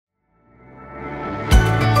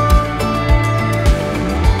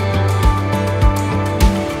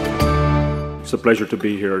pleasure to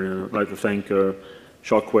be here, and I'd like to thank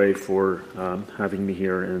Shockwave for having me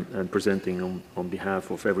here and presenting on behalf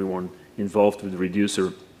of everyone involved with the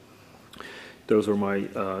reducer. Those are my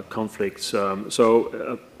conflicts.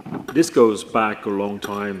 This goes back a long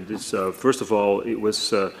time. This, first of all, it was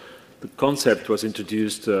the concept was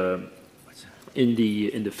introduced in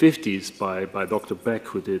the 50s by Dr. Beck,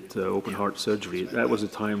 who did open heart surgery. That was a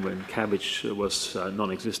time when CABG was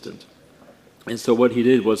non-existent. And so what he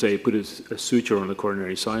did was he put a suture on the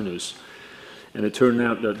coronary sinus. And it turned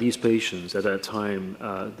out that these patients at that time,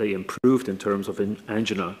 they improved in terms of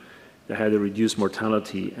angina. They had a reduced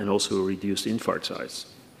mortality and also a reduced infarct size.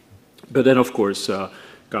 But then, of course,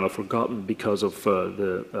 kind of forgotten because of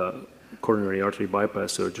the coronary artery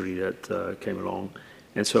bypass surgery that came along.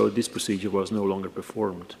 And so this procedure was no longer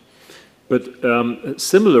performed. But a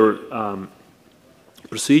similar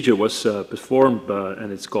procedure was performed,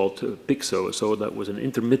 and it's called PICSO. So that was an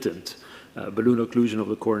intermittent balloon occlusion of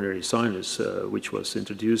the coronary sinus, which was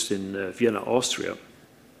introduced in Vienna, Austria.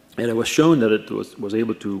 And it was shown that it was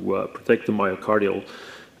able to protect the myocardial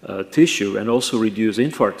tissue and also reduce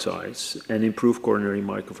infarct size and improve coronary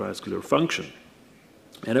microvascular function.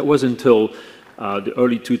 And it was until the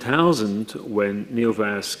early 2000s when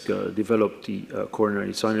Neovasc developed the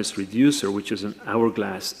coronary sinus reducer, which is an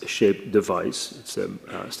hourglass-shaped device. It's a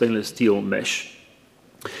stainless steel mesh.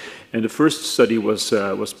 And the first study was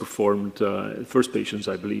performed, the first patients,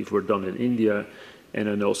 I believe, were done in India and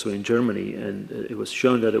then also in Germany. And it was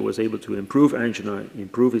shown that it was able to improve angina,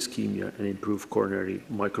 improve ischemia, and improve coronary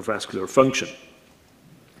microvascular function.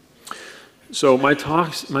 So my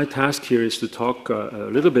task here is to talk a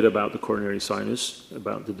little bit about the coronary sinus,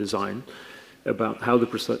 about the design, about how the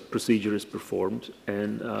procedure is performed,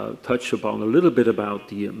 and touch upon a little bit about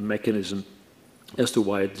the mechanism as to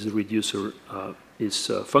why the reducer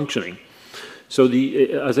is functioning. So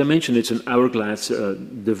as I mentioned, it's an hourglass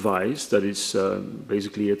device that is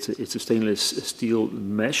basically, it's a stainless steel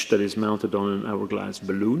mesh that is mounted on an hourglass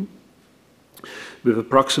balloon with a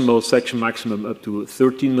proximal section maximum up to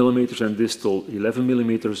 13 millimeters and distal 11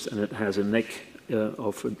 millimeters, and it has a neck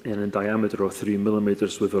and a diameter of 3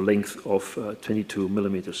 millimeters with a length of 22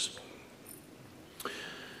 millimeters.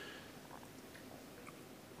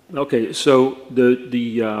 Okay, so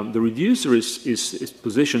the reducer is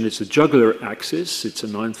positioned. It's a jugular axis. It's a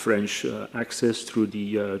 9 French axis through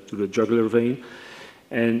the jugular vein,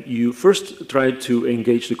 and you first try to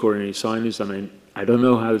engage the coronary sinus. I don't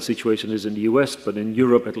know how the situation is in the US, but in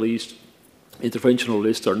Europe at least,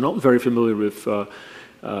 interventionalists are not very familiar with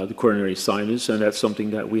the coronary sinus, and that's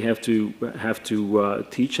something that we have to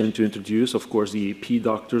teach and to introduce. Of course, the EP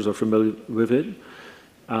doctors are familiar with it,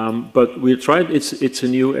 but we tried. It's a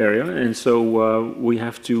new area, and so we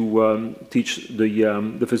have to teach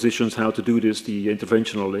the physicians how to do this, the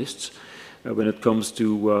interventionalists, when it comes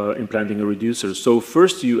to implanting a reducer. So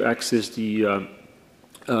first, you access the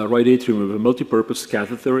right atrium with a multi-purpose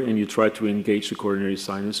catheter, and you try to engage the coronary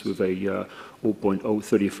sinus with a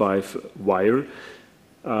 0.035 wire.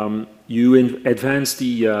 You advance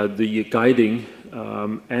the guiding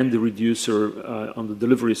and the reducer on the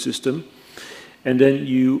delivery system, and then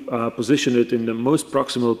you position it in the most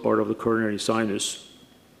proximal part of the coronary sinus,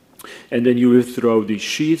 and then you withdraw the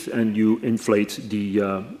sheath and you inflate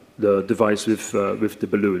the device with the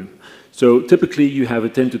balloon. So typically you have a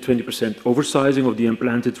 10 to 20% oversizing of the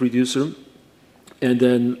implanted reducer, and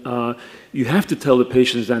then you have to tell the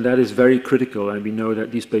patients, and that is very critical, and we know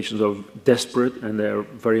that these patients are desperate and they're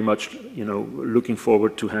very much looking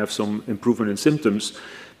forward to have some improvement in symptoms,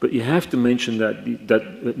 but you have to mention that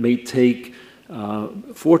it may take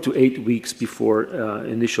 4 to 8 weeks before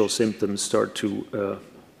initial symptoms start to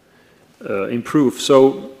improve.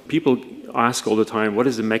 So people ask all the time, what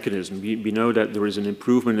is the mechanism? We know that there is an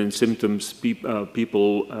improvement in symptoms.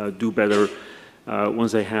 People do better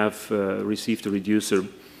once they have received the reducer.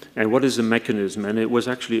 And what is the mechanism? And it was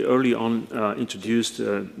actually early on introduced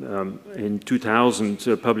in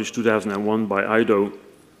 2000, published 2001 by IDO,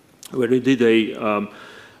 where they did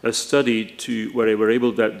a study where they were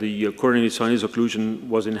able that the coronary sinus occlusion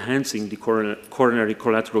was enhancing the coronary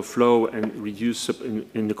collateral flow and reduced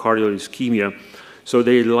endocardial ischemia. So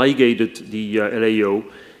they ligated the LAO,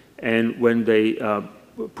 and when they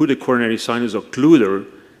put a coronary sinus occluder,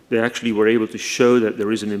 they actually were able to show that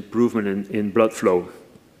there is an improvement in blood flow.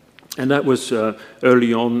 And that was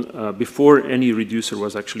early on, before any reducer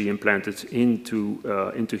was actually implanted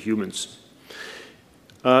into humans.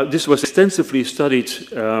 This was extensively studied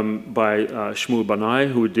by Shmuel Banai,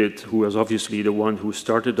 who was obviously the one who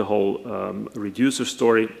started the whole reducer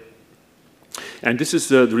story. And this is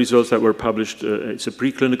the results that were published. It's a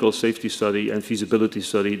preclinical safety study and feasibility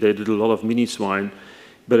study. They did a lot of mini swine,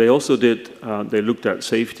 but they also did, they looked at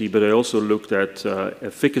safety, but they also looked at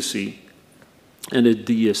efficacy and at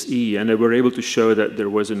DSE, and they were able to show that there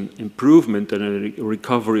was an improvement and a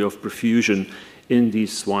recovery of perfusion in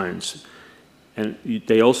these swines. And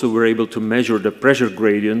they also were able to measure the pressure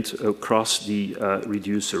gradient across the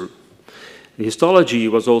reducer. The histology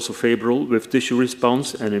was also favorable with tissue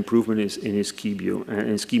response and improvement in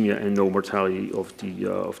ischemia and no mortality of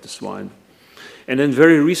the swine. And then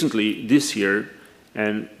very recently, this year,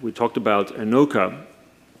 and we talked about ANOCA,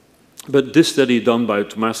 but this study done by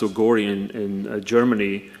Tommaso Gori in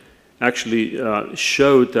Germany actually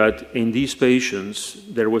showed that in these patients,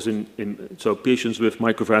 there was so patients with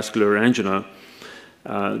microvascular angina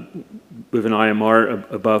with an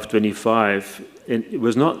IMR above 25, and it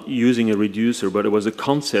was not using a reducer, but it was a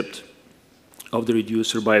concept of the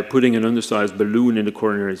reducer by putting an undersized balloon in the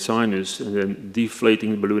coronary sinus and then deflating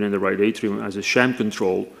the balloon in the right atrium as a sham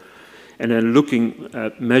control, and then looking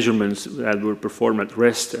at measurements that were performed at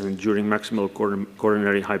rest and during maximal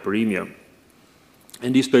coronary hyperemia.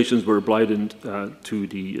 And these patients were blinded to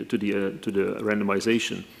the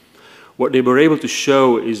randomization. What they were able to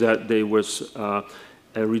show is that there was a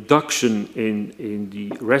reduction in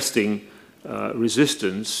the resting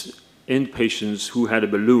resistance in patients who had a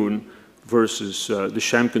balloon versus the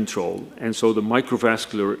sham control. And so the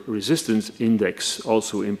microvascular resistance index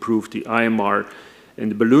also improved. The IMR in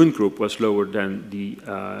the balloon group was lower than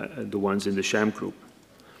the ones in the sham group.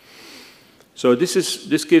 So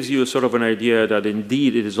this gives you a sort of an idea that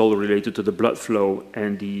indeed it is all related to the blood flow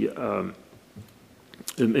and the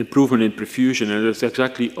improvement in perfusion. And that's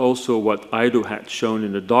exactly also what IDO had shown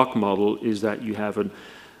in the dog model, is that you have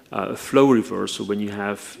a flow reversal. When you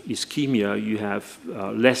have ischemia, you have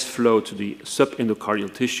less flow to the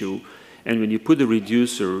subendocardial tissue. And when you put the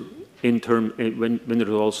reducer when there's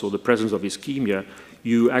also the presence of ischemia,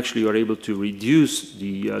 you actually are able to reduce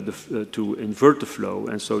to invert the flow.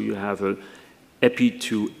 And so you have a epi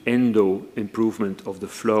to endo improvement of the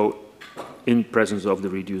flow in presence of the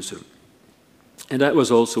reducer. And that was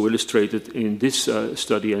also illustrated in this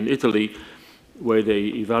study in Italy, where they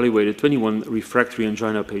evaluated 21 refractory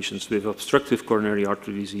angina patients with obstructive coronary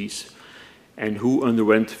artery disease and who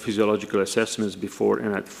underwent physiological assessments before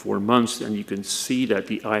and at 4 months. And you can see that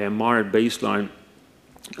the IMR at baseline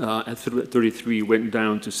at 33 went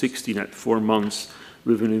down to 16 at 4 months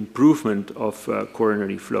with an improvement of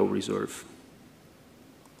coronary flow reserve.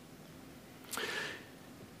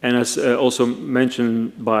 And as also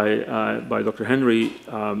mentioned by Dr. Henry,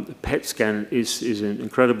 PET scan is an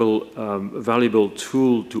incredible, valuable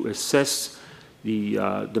tool to assess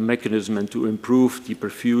the mechanism and to improve the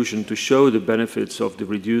perfusion, to show the benefits of the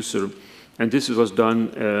reducer. And this was done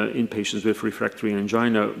in patients with refractory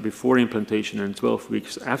angina before implantation and 12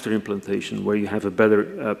 weeks after implantation, where you have a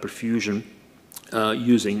better perfusion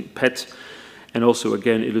using PET, and also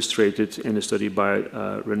again illustrated in a study by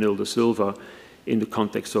Renil da Silva in the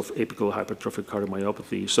context of apical hypertrophic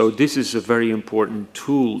cardiomyopathy. So this is a very important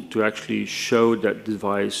tool to actually show that the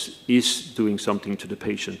device is doing something to the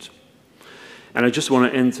patient. And I just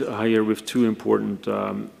want to end here with two important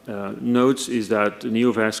notes, is that the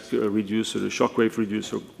Neovasc reducer, the Shockwave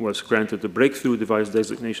reducer, was granted a breakthrough device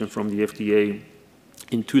designation from the FDA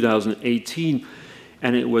in 2018,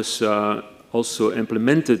 and it was also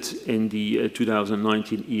implemented in the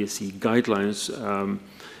 2019 ESC guidelines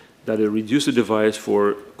that a reducer device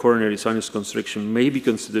for coronary sinus constriction may be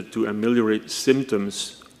considered to ameliorate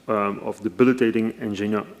symptoms of debilitating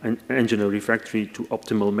angina refractory to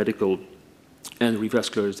optimal medical and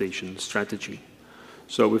revascularization strategy.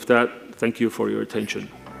 So with that, thank you for your attention.